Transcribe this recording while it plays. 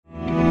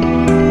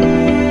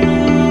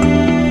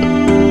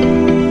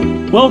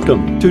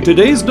Welcome to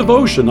today's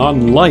devotion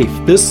on life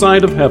this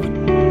side of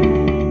heaven.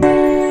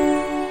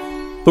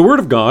 The Word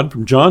of God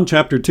from John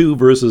chapter 2,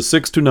 verses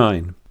 6 to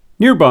 9.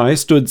 Nearby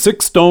stood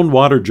 6 stone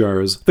water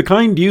jars, the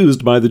kind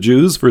used by the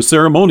Jews for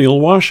ceremonial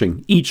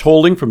washing, each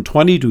holding from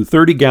 20 to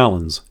 30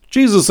 gallons.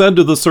 Jesus said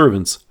to the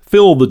servants,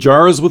 "Fill the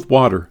jars with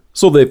water."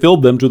 So they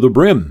filled them to the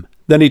brim.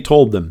 Then he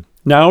told them,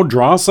 "Now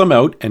draw some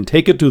out and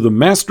take it to the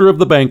master of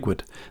the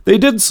banquet." They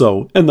did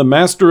so, and the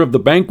master of the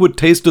banquet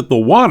tasted the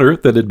water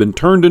that had been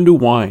turned into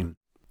wine.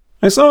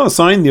 I saw a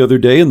sign the other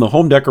day in the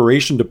home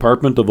decoration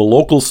department of a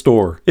local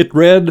store. It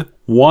read,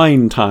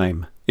 "Wine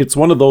Time." It's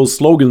one of those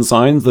slogan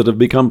signs that have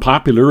become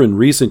popular in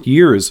recent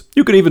years.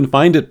 You can even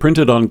find it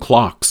printed on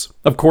clocks.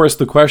 Of course,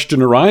 the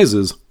question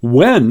arises,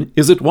 when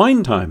is it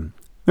wine time?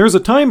 There's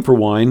a time for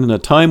wine and a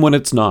time when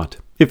it's not.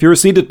 If you're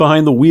seated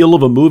behind the wheel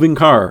of a moving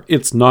car,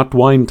 it's not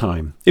wine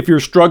time. If you're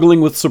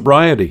struggling with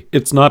sobriety,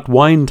 it's not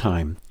wine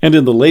time. And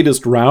in the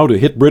latest row to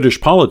hit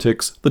British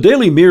politics, the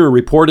Daily Mirror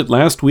reported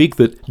last week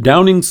that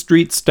Downing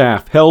Street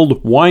staff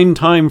held Wine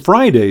Time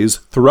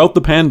Fridays throughout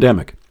the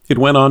pandemic. It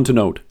went on to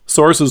note,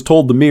 sources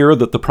told the Mirror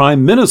that the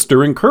Prime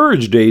Minister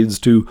encouraged aides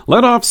to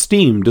let off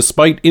steam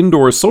despite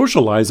indoor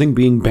socializing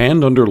being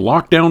banned under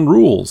lockdown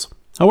rules.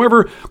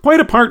 However, quite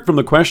apart from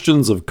the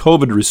questions of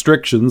COVID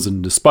restrictions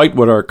and despite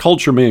what our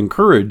culture may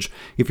encourage,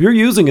 if you're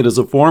using it as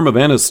a form of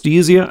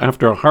anesthesia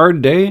after a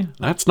hard day,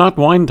 that's not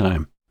wine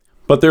time.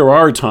 But there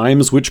are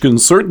times which can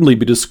certainly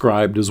be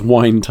described as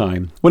wine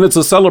time, when it's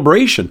a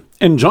celebration,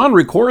 and John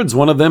records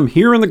one of them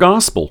here in the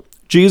Gospel.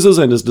 Jesus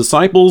and his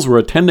disciples were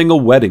attending a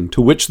wedding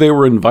to which they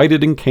were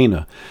invited in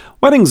Cana.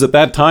 Weddings at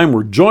that time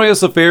were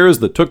joyous affairs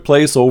that took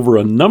place over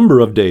a number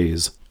of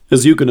days.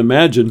 As you can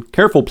imagine,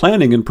 careful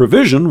planning and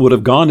provision would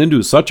have gone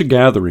into such a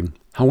gathering.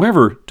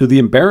 However, to the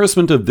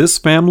embarrassment of this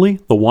family,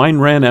 the wine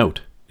ran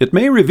out. It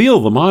may reveal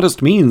the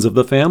modest means of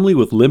the family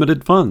with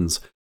limited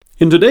funds.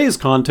 In today's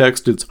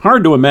context, it's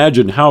hard to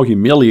imagine how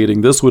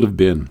humiliating this would have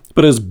been.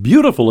 But as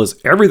beautiful as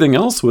everything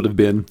else would have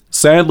been,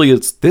 sadly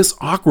it's this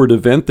awkward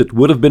event that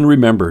would have been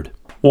remembered.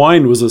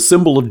 Wine was a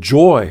symbol of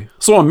joy,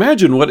 so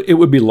imagine what it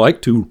would be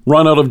like to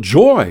run out of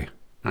joy.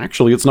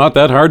 Actually, it's not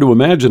that hard to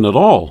imagine at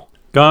all.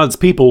 God's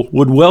people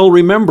would well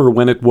remember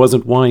when it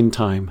wasn't wine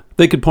time.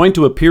 They could point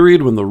to a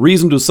period when the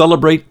reason to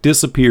celebrate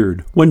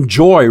disappeared, when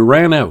joy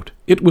ran out.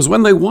 It was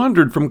when they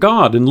wandered from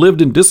God and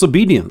lived in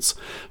disobedience.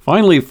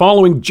 Finally,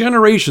 following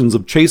generations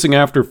of chasing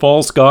after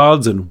false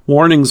gods and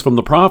warnings from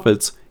the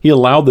prophets, he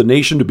allowed the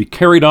nation to be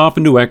carried off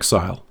into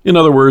exile. In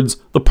other words,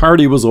 the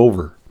party was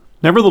over.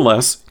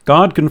 Nevertheless,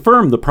 God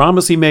confirmed the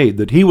promise he made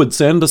that he would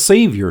send a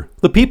Savior.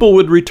 The people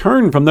would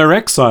return from their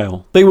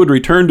exile. They would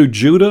return to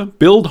Judah,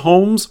 build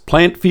homes,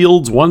 plant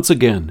fields once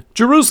again.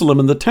 Jerusalem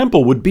and the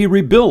temple would be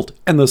rebuilt,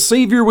 and the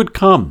Savior would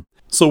come.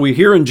 So we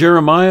hear in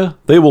Jeremiah,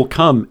 "They will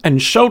come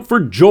and shout for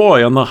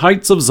joy on the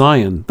heights of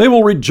Zion. They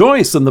will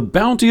rejoice in the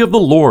bounty of the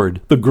Lord,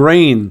 the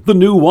grain, the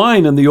new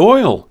wine, and the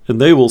oil, and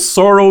they will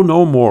sorrow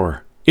no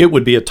more." It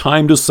would be a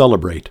time to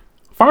celebrate.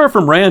 Far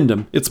from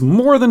random, it's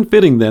more than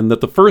fitting then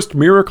that the first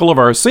miracle of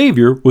our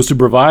Savior was to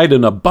provide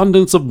an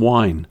abundance of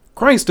wine.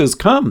 Christ has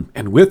come,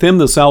 and with him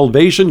the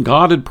salvation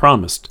God had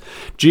promised.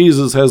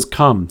 Jesus has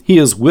come. He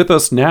is with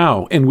us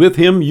now, and with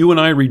him you and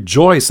I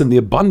rejoice in the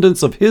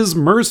abundance of his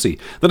mercy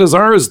that is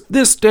ours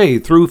this day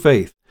through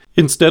faith.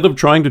 Instead of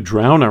trying to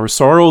drown our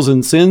sorrows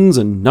and sins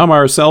and numb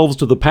ourselves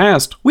to the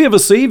past, we have a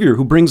Savior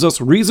who brings us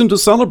reason to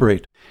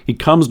celebrate. He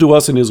comes to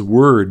us in his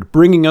word,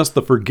 bringing us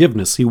the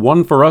forgiveness he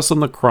won for us on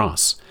the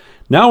cross.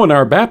 Now in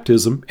our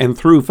baptism, and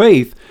through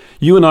faith,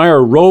 you and I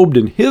are robed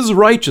in his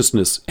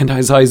righteousness, and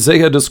as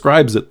Isaiah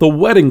describes it, the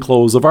wedding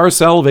clothes of our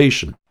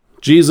salvation.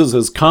 Jesus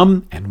has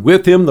come, and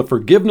with him the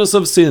forgiveness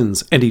of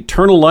sins, and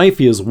eternal life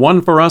he has won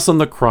for us on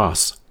the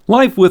cross.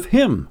 Life with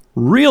him,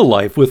 real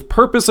life with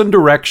purpose and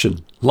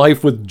direction,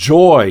 life with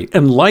joy,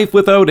 and life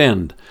without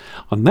end.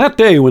 On that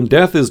day when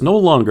death is no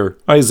longer,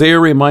 Isaiah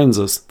reminds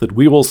us that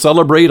we will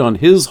celebrate on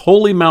his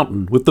holy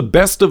mountain with the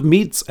best of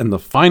meats and the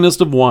finest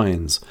of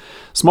wines.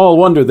 Small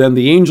wonder then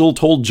the angel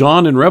told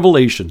John in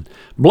Revelation,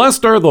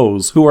 "Blessed are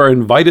those who are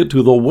invited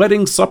to the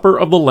wedding supper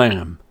of the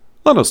Lamb."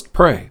 Let us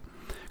pray.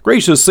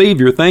 Gracious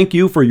Savior, thank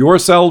you for your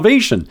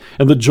salvation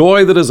and the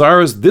joy that is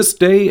ours this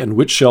day and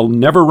which shall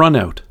never run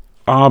out.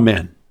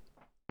 Amen.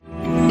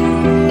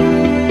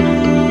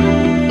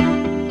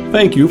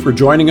 Thank you for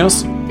joining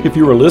us. If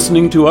you are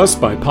listening to us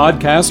by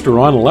podcast or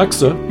on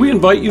Alexa, we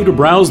invite you to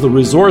browse the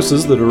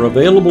resources that are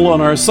available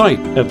on our site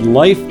at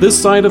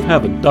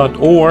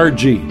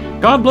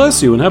lifethissideofheaven.org. God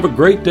bless you and have a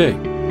great day.